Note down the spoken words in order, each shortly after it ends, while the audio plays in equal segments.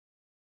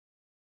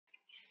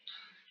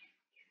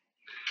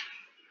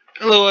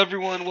Hello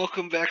everyone,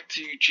 welcome back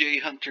to J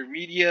Hunter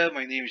Media.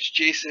 My name is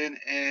Jason,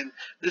 and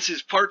this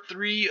is part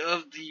 3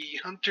 of the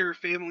Hunter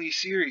family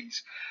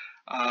series.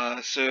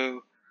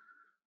 So,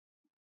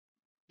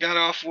 got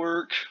off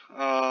work,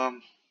 I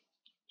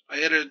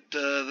edited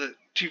the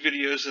 2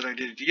 videos that I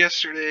did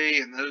yesterday,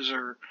 and those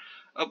are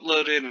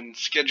uploaded and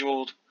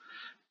scheduled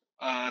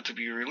to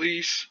be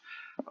released.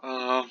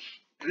 It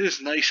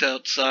is nice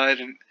outside,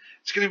 and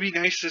it's going to be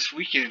nice this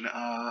weekend.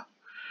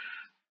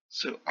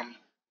 So I'm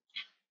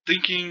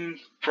thinking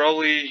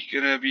probably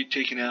going to be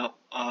taking out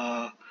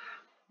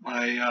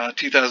my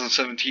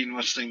 2017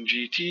 Mustang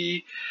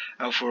GT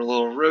out for a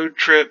little road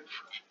trip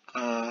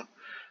up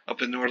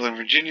in Northern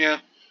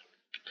Virginia.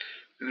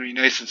 It's gonna be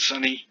nice and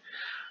sunny.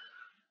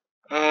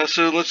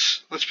 So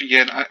let's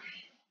begin.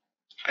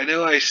 I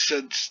know I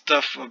said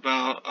stuff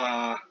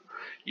about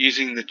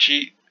using the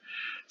cheat,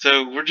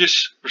 so we're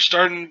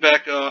starting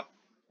back up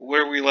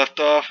where we left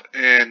off,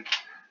 and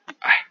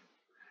I,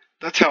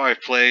 that's how I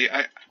play.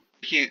 I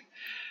can't.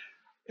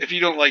 If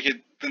you don't like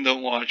it, then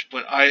don't watch.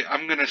 But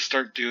I'm gonna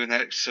start doing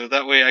that so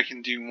that way I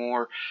can do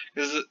more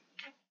because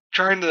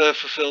trying to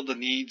fulfill the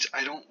needs,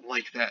 I don't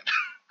like that.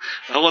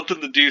 I want them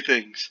to do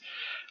things.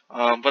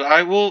 But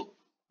I will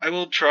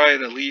try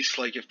it at least.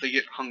 Like if they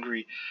get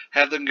hungry,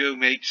 have them go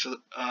make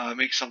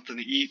something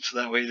to eat, so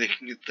that way they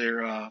can get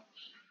their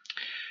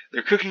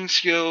cooking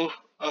skill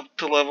up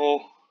to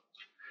level.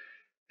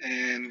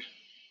 And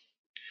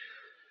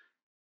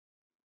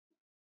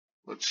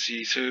let's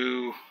see.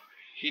 So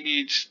he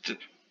needs to.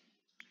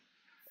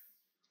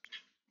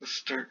 Let's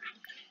start.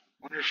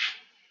 Wonder if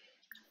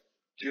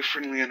do a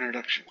friendly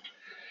introduction.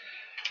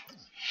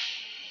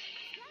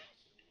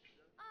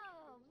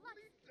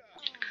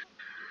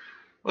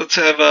 Let's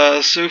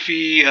have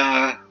Sophie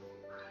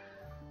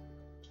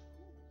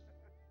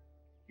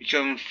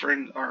become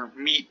friend or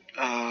meet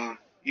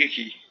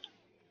Yuki.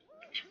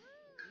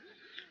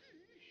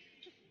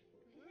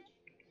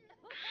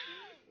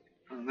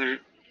 There.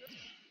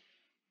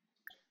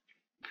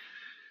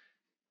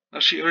 Oh,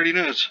 she already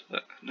knows.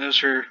 Knows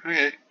her.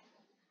 Okay.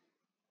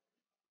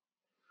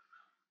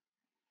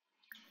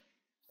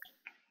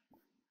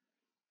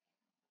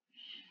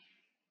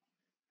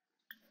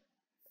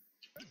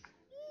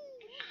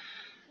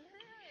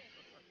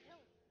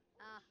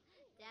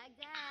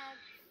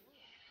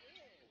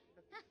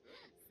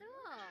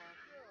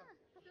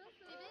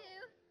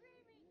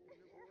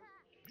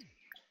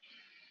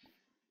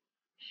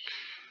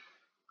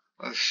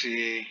 Let's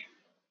see.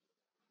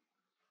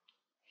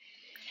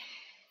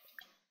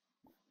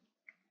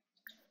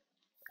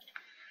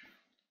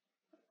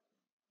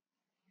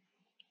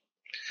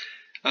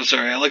 I'm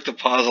sorry, I like to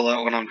pause a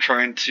lot when I'm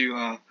trying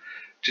to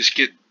just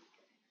get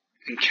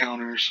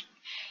encounters.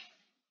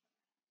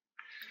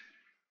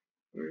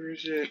 Where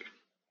is it?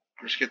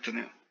 Let's get the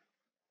new. I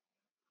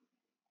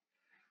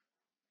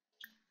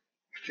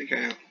think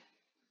I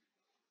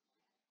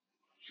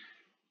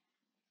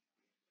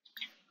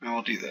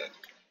will do that.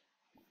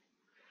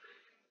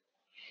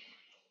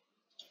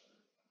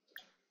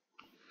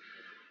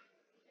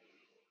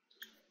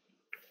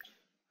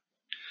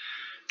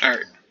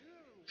 Alright.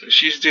 So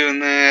she's doing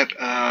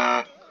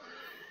that.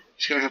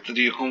 She's gonna have to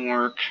do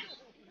homework.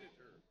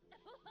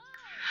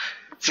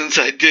 Since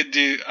I did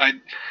do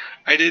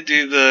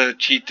the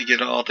cheat to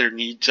get all their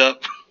needs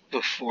up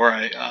before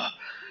I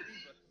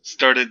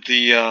started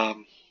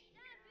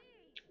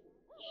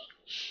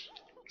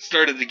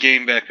started the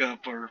game back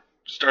up or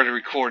started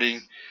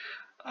recording.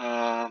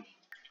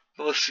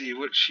 Let's see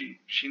what she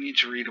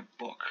needs to read a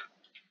book.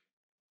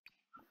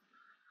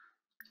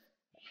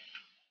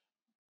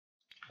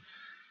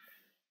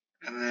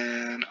 And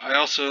then I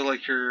also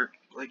like her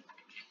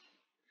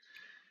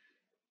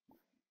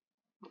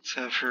let's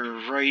have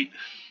her write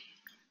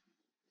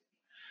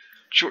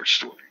short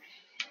story.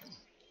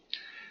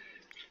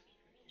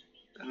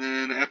 And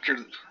then after,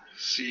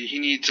 see, he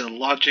needs a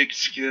logic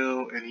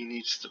skill and he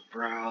needs to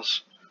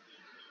browse.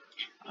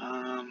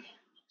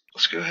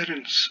 Let's go ahead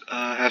and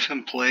have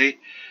him play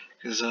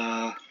because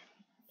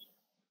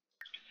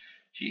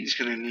he's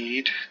gonna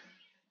need to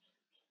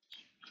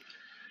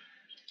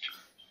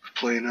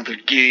play another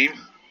game.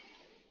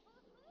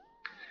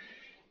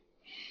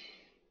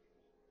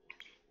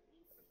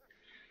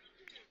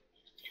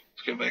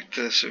 Let's go back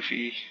to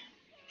Sophie.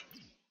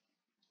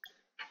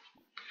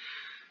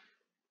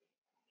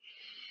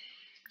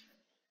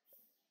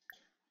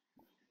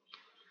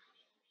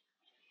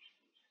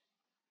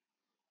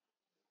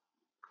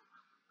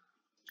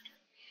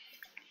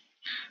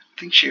 I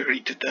think she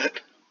already did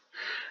that.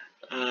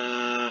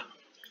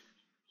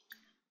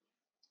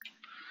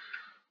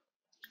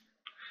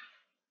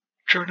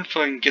 Trying to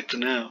find get to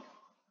know.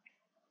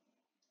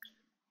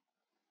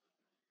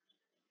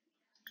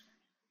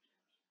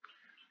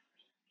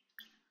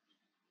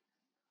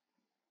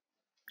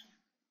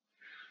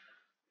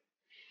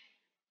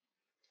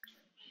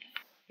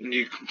 And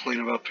you complain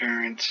about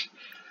parents.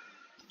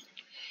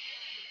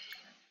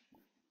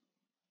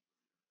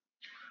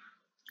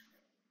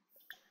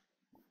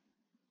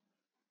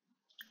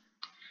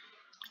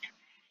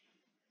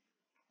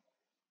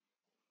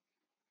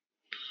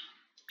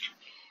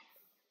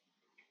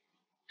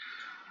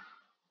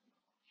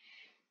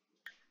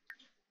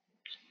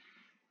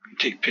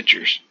 take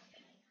pictures.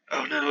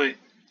 Oh no, wait.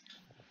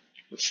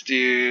 Let's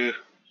do.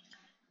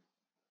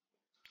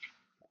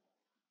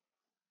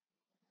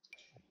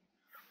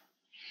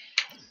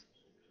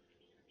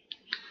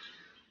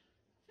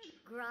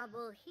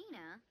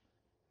 Grabulhina,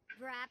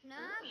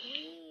 Brapna,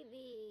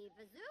 Weeby,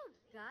 Bazoo,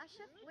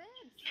 Gasha,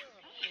 Wibs,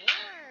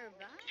 Orb,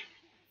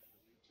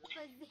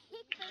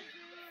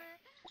 Bazikazur,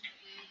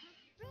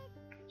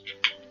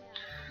 Brickna,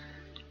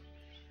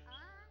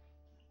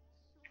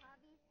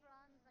 Swabi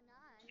from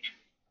Vanaj.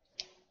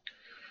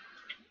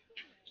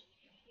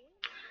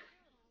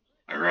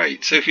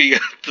 Alright, Sophie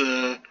got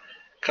the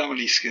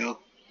comedy skill.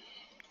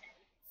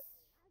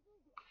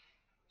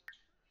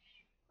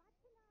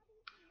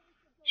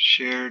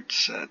 Shared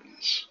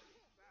sadness.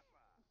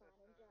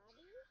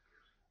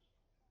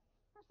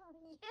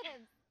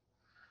 Yes.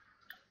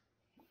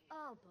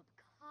 Oh,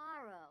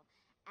 Babcaro,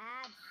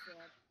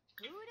 Absid,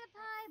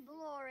 Budapai,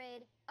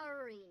 Blorid,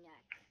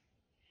 Arenak.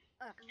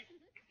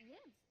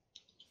 Yes.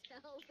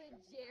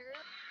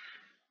 Telvajero.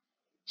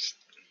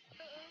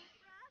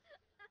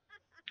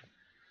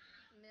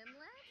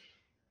 Mimlet?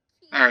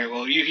 Alright,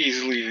 well,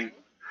 Yuki's leaving.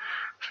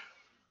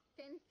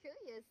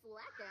 Pinkuyas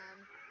Lekam.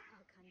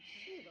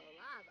 Conchivo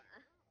Lava.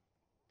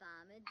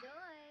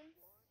 Bamadoy.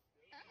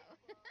 Oh,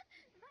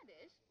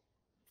 Madish.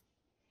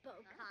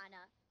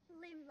 Bokana.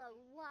 Limla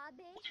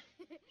Wabish.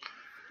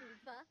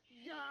 Scoopa.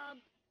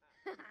 Yump.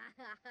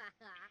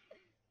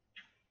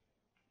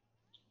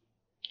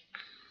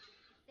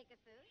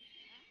 Sikafu.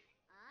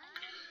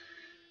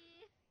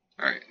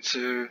 Alright,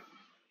 so.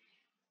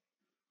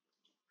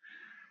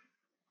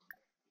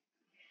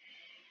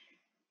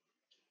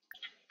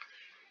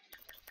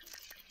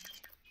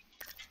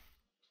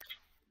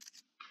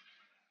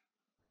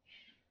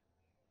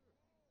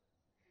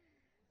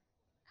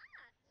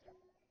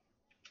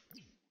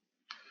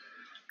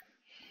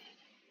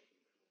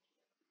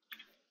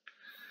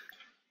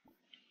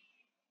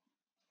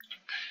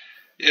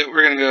 Yeah,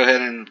 we're gonna go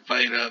ahead and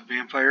fight a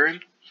vampire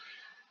in.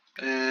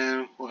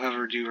 And we'll have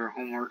her do her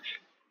homework.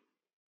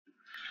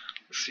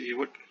 Let's see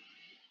what.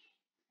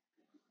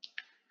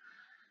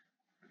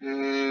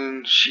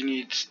 And she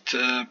needs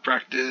to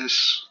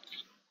practice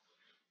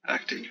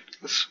acting.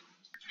 Let's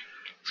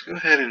go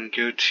ahead and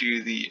go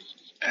to the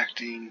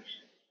acting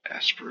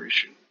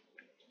aspiration.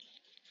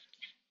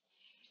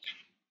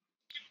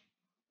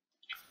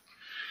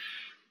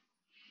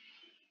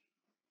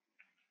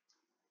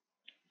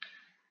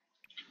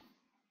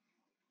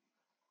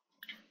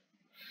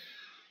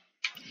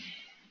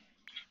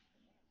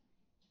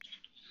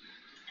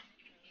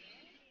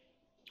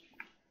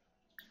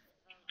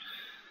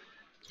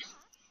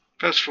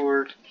 Fast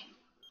forward.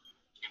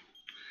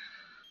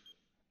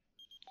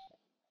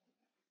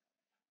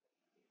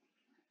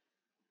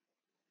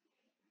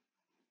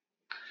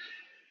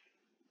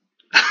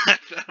 I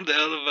found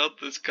out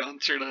about this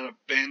concert at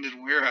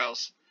Abandoned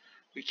Warehouse.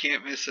 We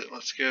can't miss it.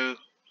 Let's go.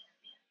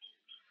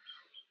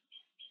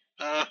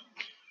 Nah.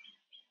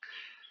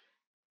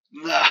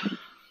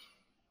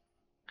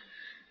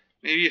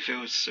 Maybe if it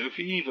was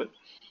Sophie, but.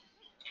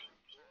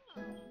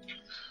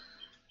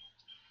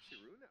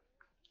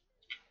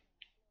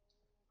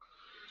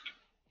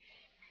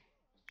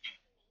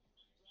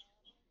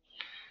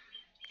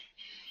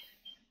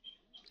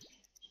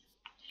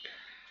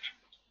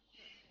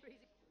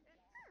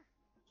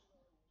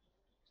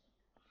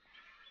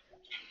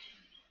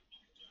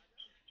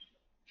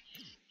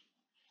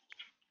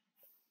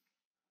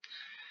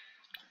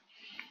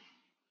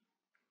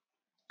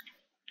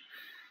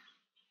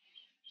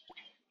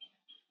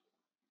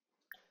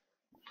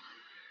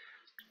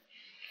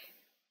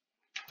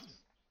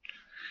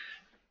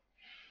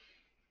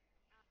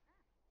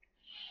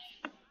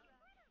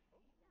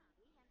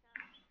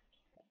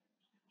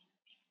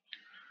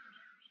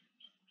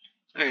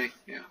 Hey,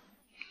 yeah.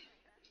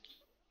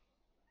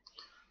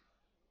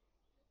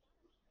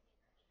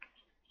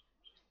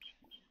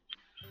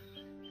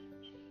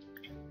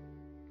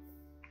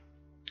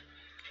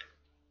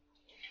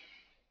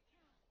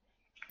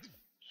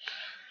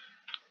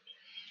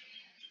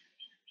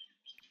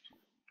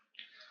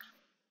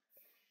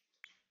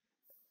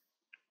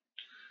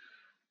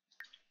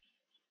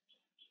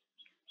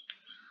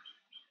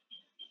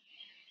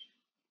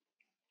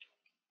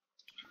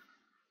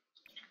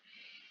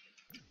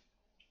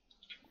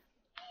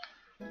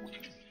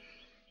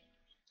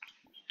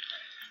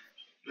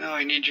 Now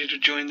I need you to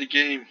join the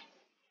game.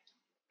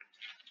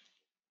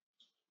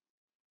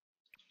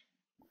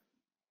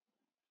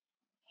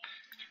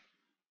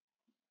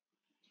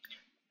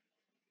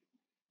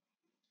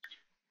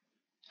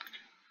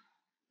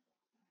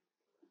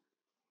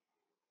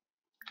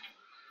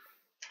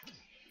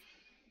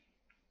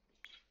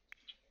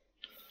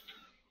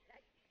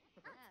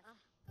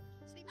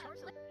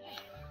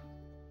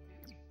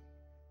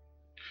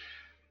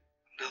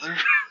 Another.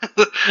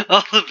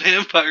 All the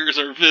vampires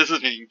are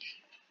visiting.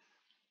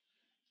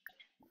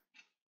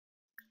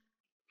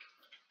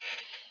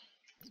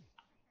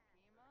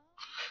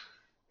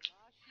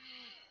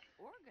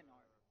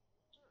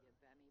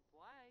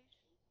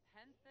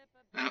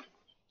 Oh,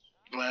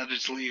 glad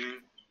it's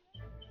leaving.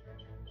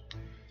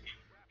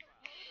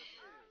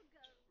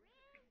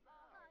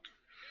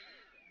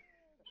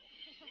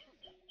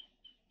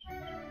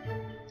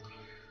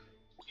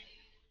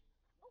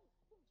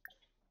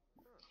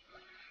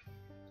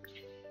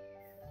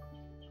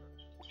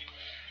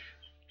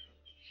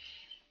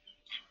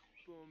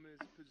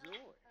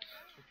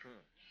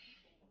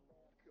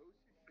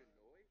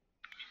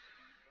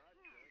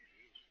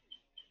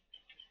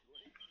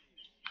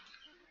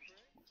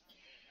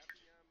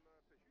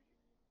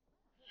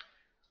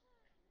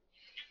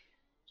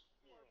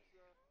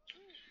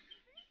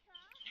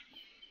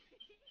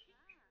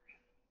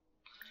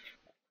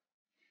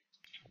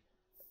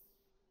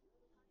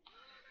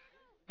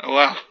 Oh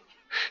wow.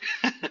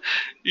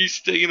 He's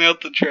taking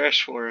out the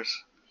trash for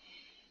us.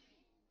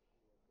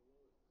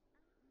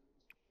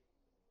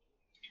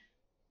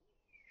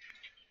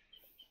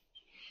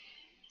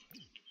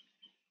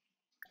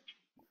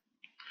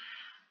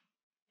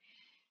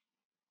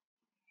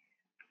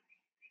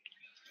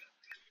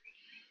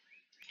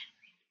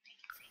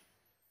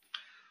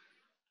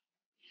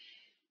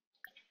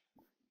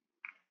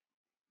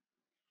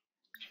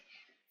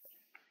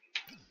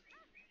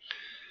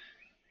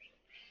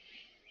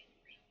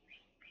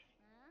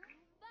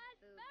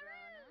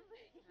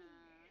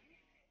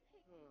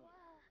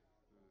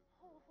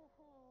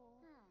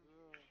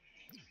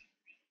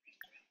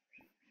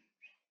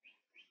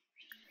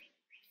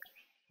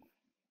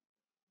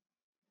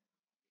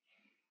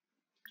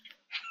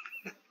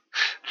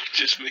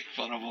 Just make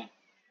fun of him.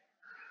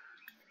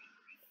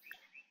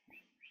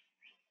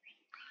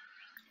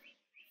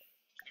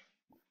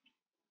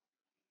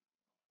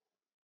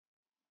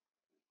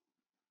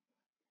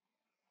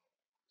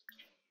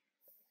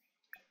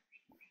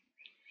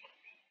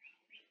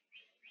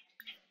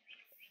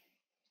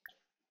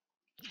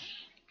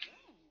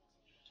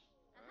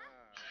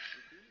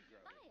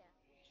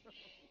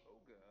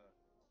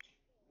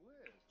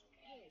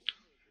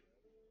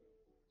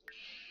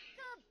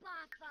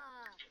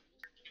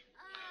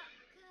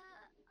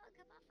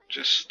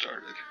 Just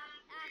started.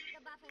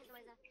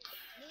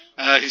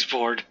 He's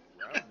bored.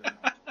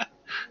 At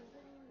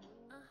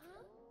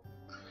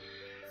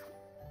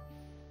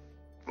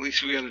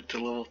least we got it to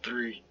level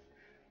 3.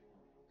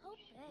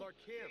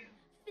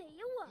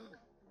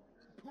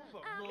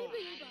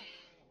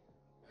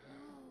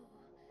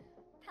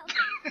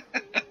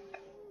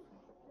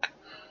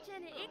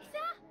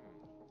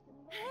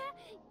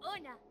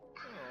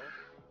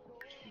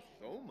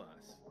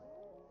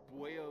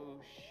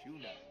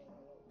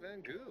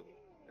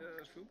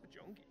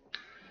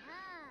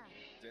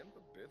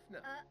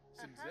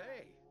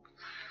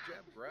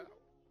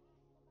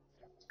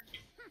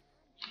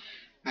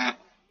 Ah,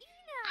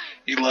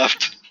 he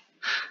left.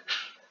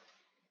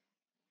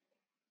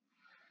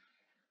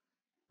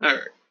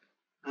 Alright.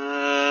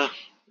 What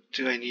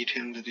do I need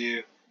him to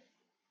do?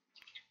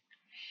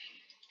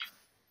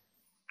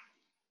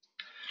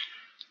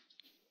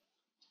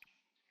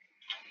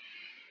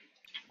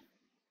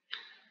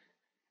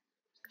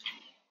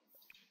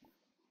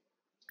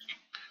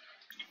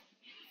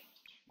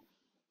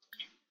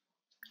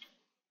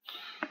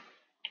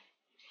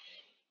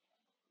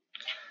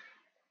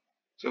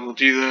 So we'll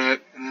do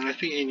that, and then I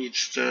think he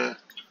needs to...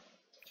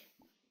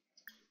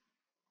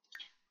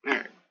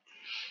 Alright.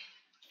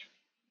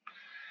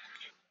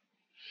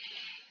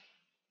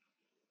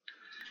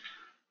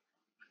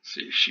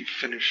 See if she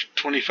finished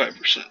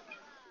 25%.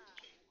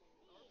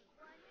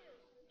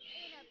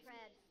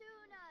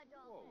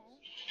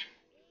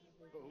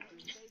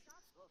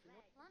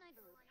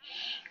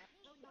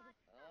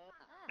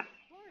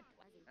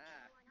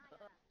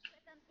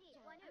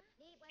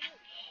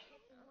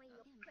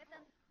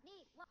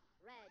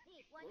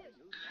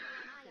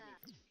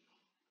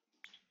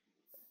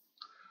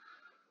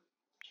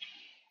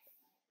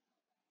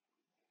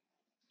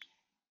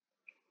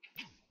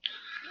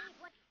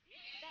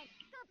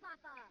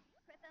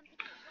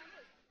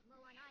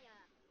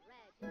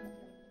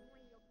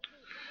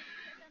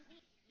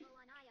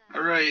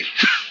 Alright.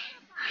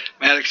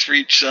 Maddox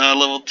reached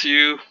level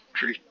 2.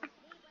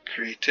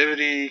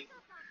 Creativity.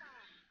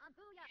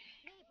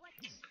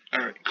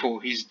 Alright, cool.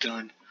 He's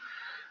done.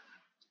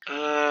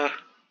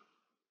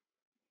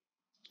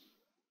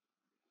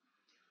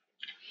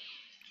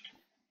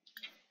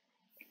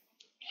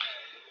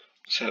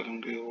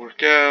 7 will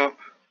work out.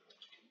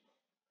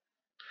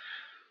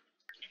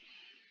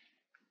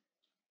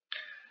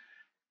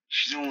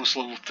 She's almost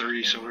level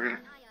 3, so we're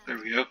gonna... There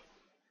we go.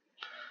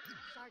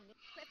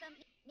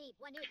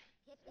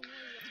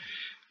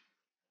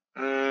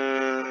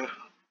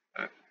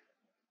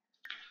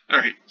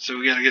 Alright, so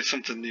we gotta get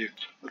something new.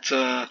 Let's,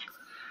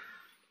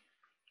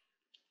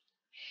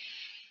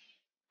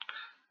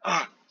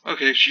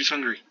 okay, she's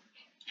hungry.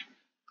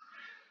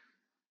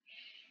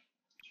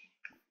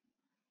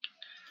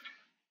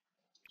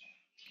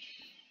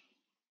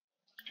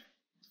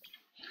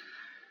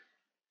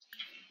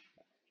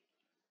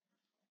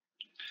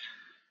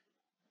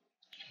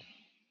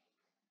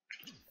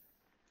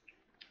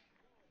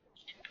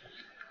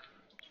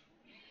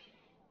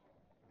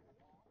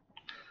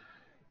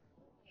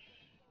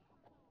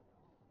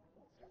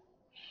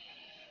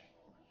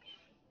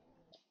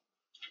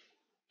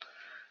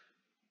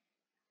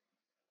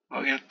 Oh,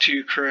 we got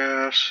 2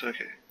 crafts.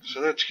 Okay, so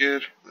that's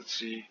good. Let's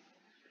see.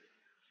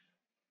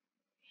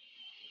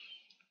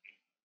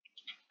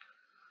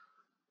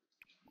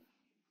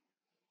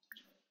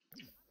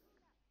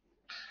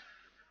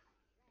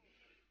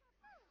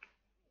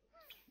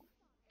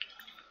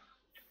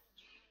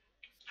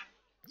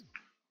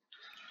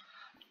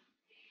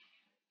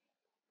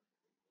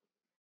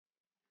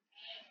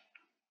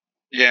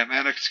 Yeah,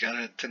 Maddox got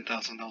a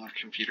 $10,000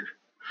 computer.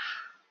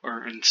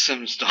 Or in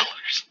Sims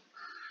dollars.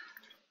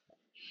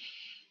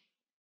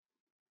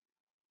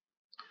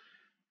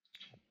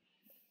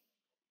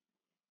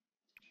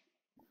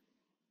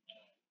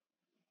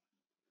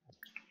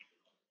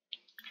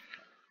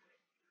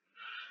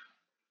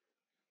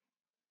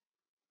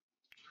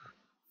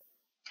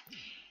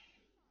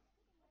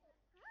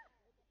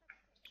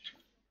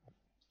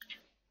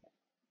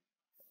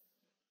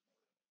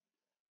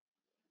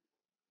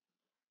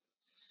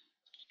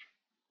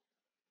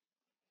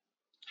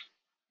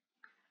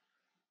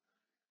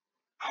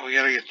 Oh, we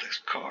gotta get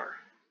this car.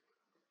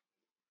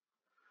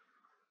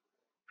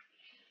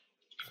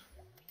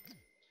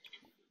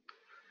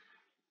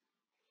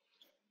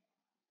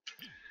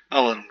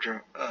 I'll let him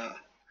drive.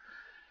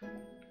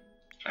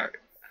 Alright.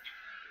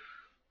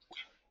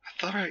 I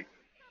thought I...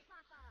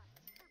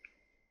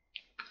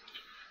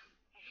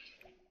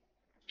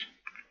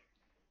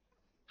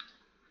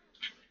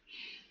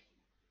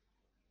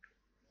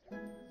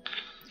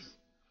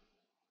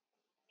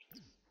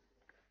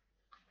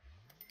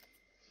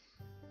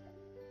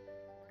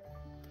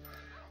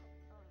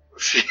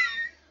 See?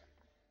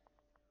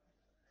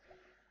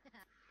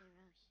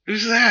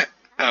 Who's that?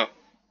 Oh,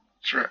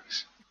 it's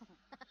Rex.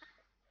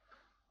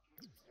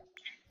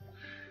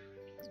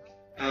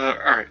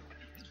 Alright.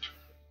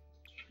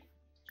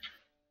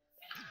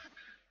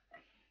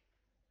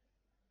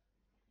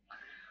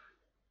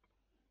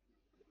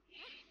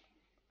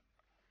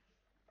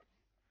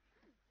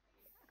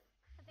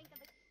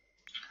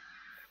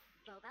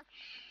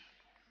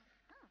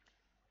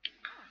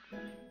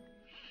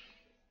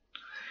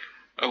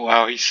 Oh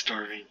wow, he's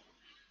starving.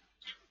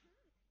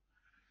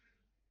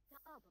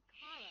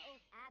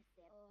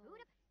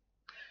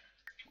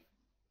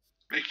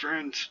 Make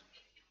friends.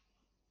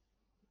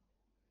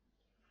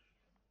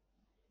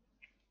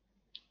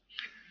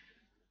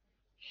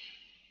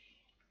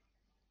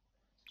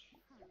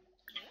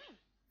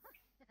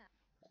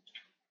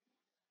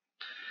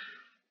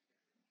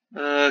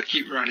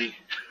 Keep running.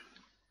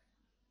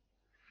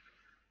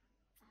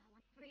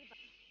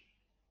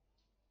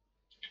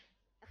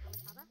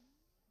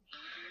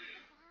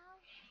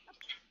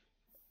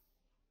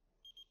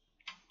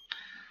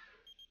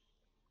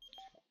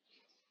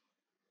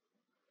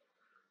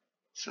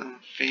 Some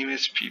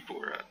famous people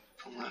are at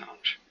the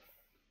lounge.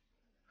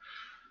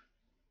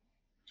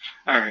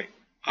 Alright.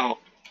 Oh.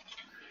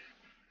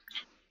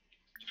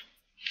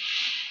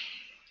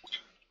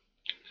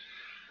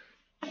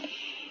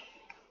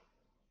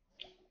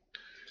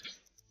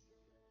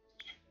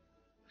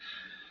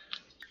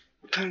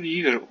 What time do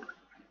you go to work?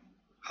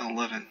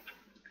 11.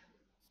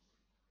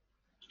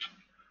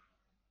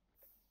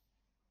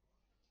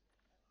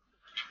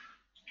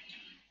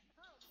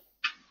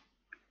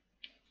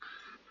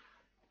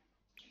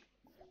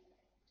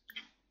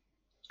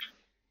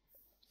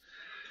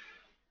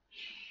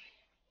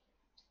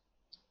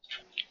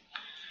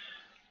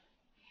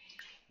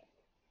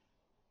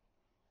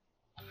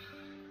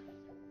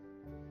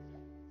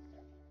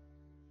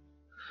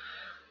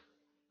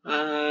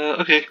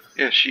 Okay.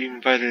 Yeah, she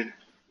invited.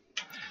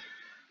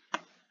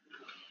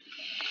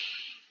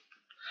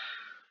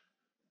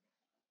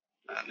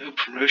 No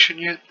promotion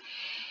yet?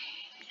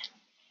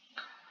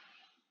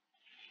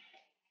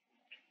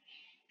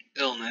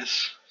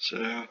 Illness,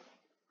 so.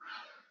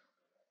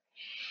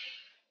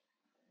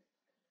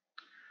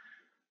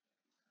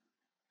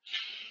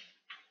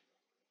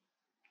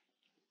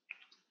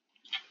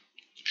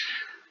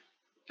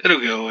 It'll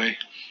go away.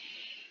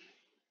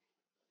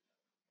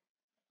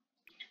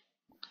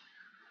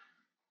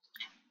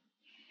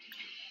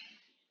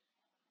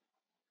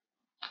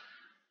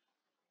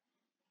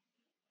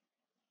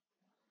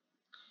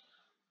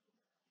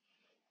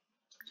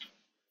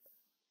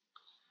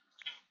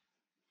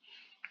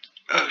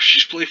 Oh,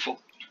 she's playful.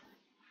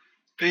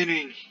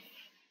 Painting.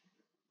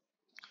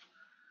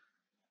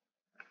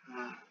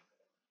 Oh,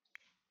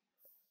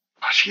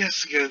 she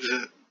has to go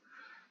to.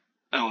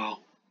 Oh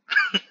well.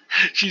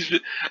 She's.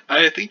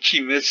 I think she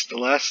missed the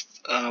last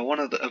one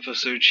of the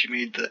episodes. She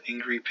made the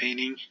angry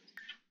painting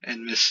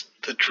and missed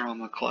the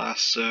drama class,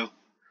 so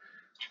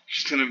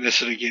she's gonna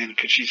miss it again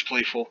because she's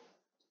playful.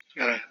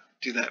 Gotta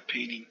do that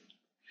painting.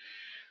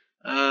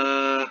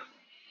 Uh.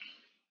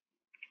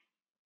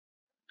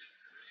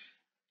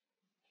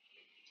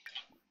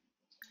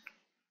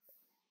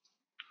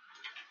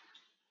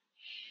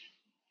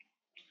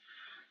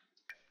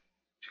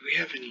 Do we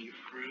have any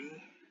room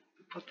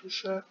to put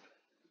this at?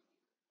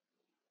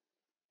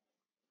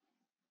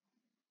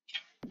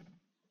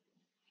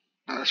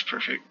 Oh, that's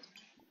perfect.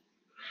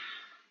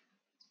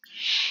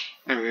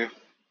 There we go.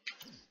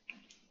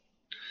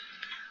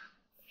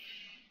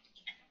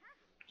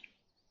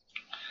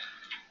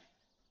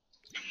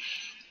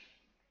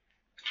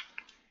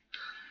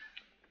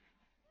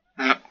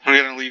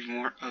 We're gonna leave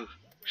more. Oh,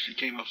 she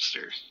came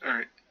upstairs.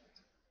 Alright.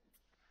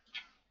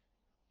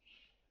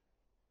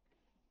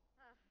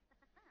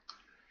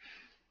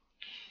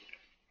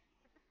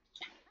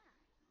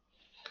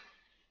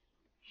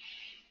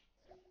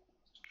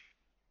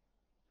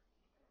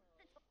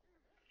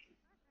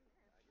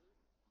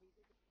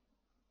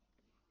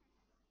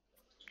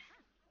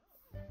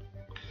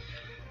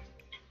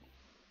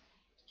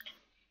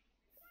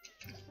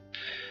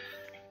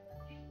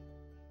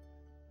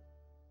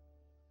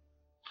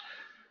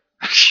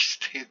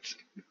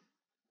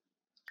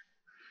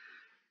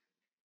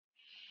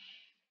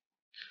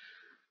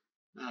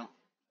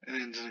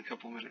 ends in a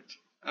couple minutes.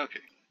 Okay.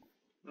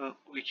 Well,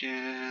 we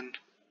can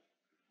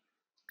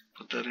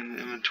put that in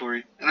the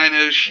inventory. And I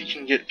know she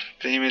can get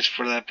famous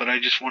for that, but I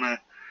just want to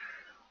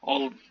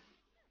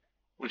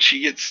when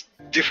she gets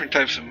different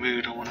types of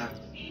mood, I want to.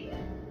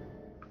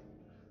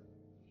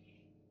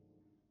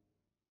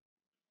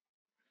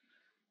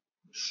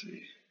 Let's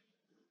see.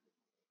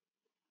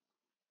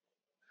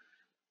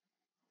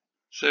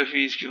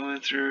 Sophie's going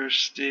through her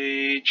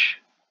stage.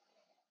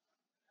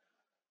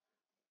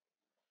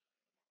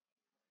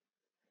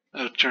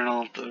 Oh, turn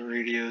all the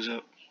radios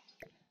up.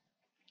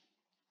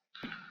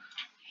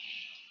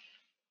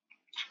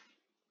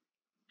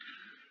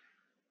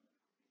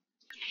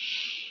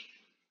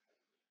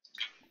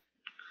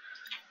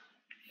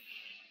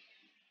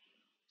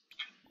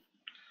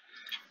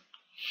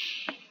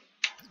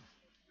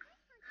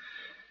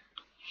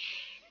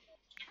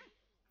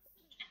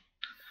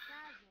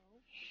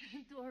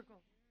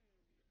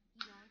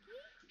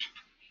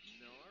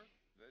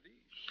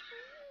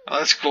 Oh,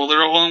 that's cool.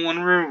 They're all in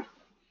one room.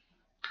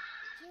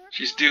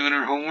 She's doing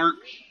her homework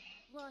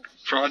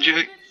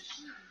project,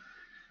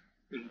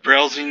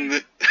 browsing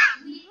the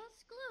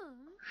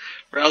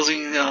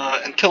browsing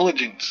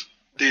intelligence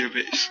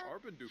database.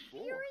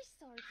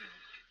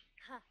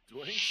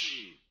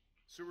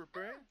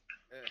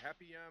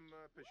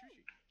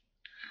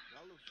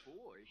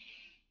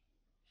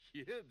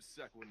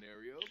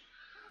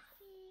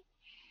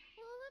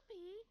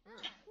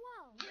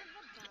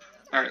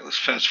 All right, let's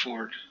fast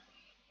forward.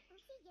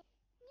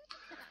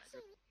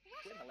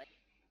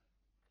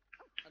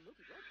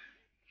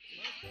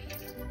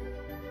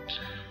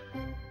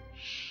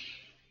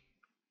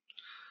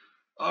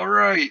 All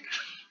right,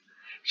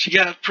 she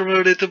got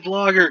promoted to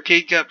blogger.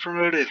 Kate got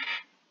promoted.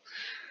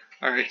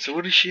 All right, so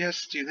what does she have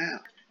to do now?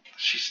 Does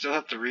she still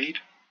have to read?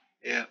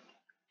 Yeah.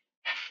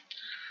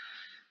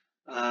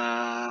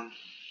 Alright,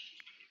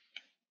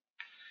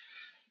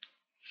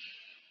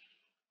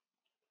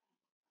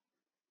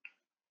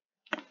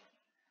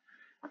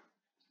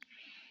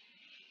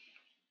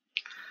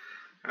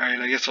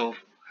 I guess I'll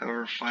have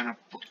her find a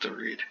book to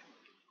read.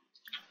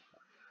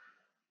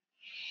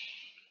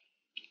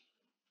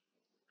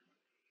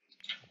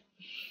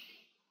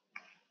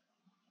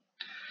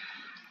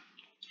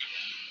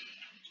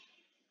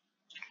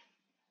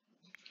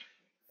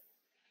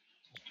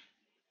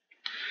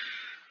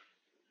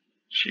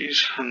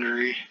 She's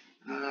hungry.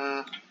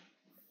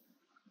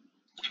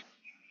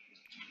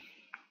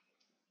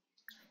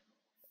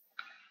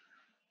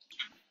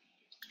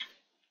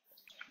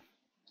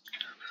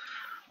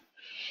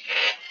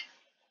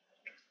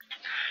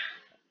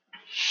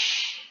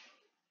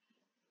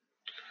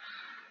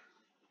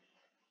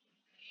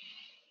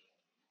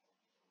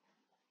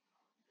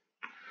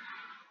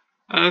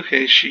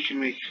 Okay, she can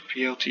make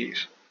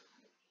PLTs.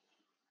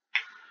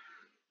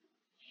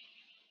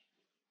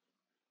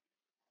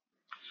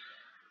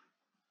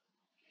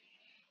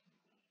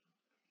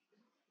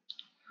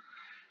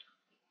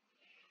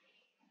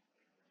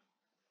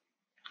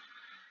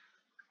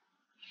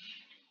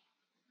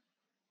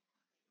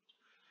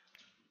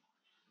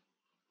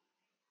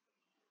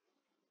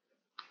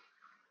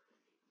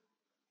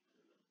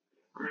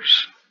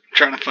 Where's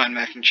trying to find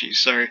mac and cheese,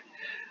 sorry.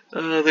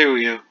 There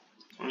we go.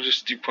 I'll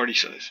just do party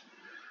size.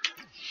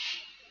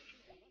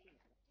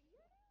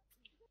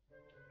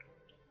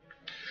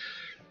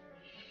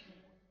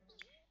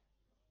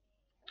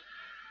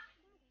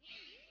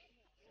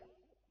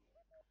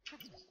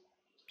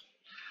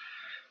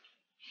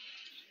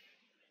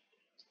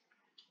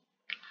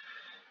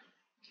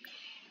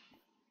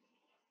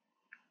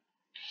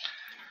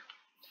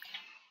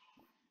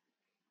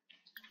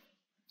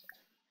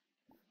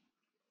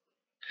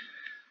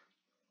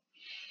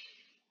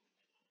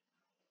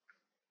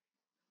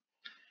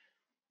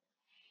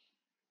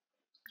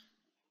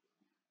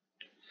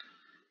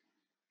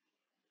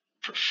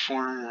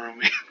 Perform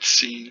romance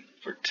scene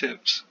for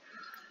tips.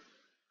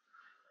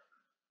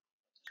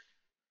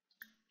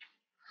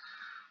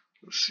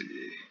 Let's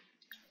see.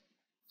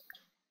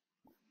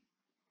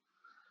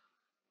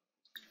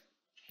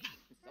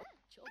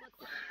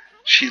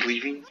 She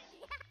leaving?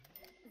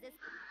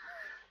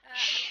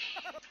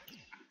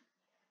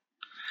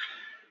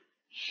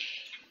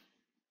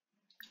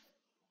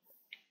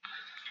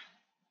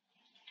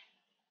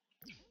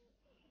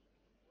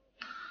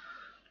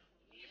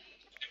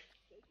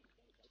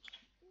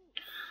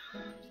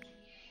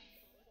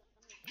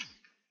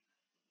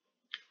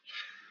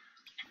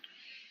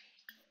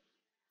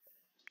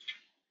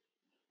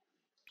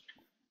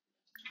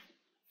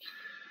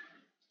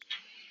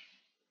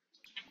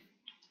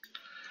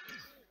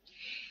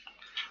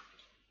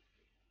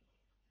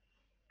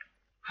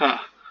 Huh.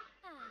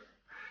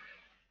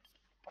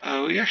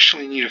 We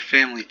actually need a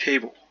family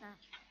table.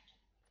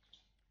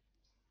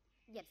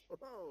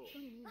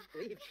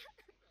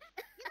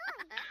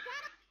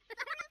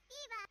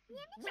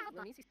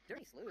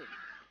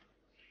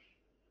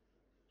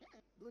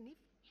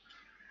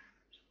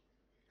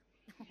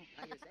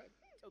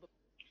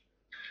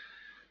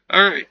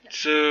 Alright,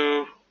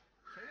 so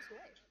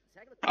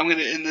I'm going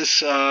to end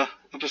this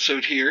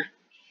episode here.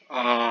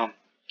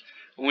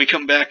 when we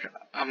come back,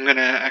 I'm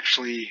gonna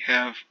actually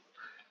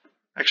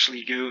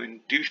go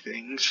and do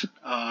things.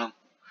 And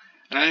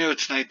I know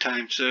it's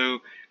nighttime,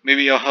 so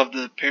maybe I'll have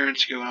the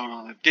parents go out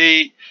on a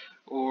date,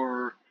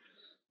 or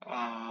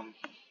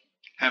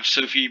have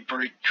Sophie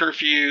break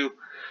curfew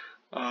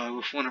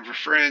with one of her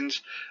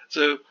friends.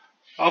 So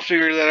I'll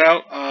figure that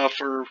out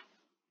for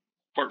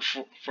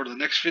for the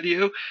next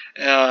video.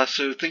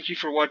 So thank you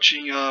for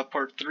watching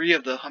part 3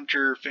 of the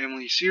Hunter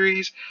family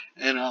series,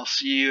 and I'll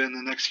see you in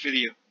the next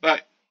video.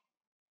 Bye.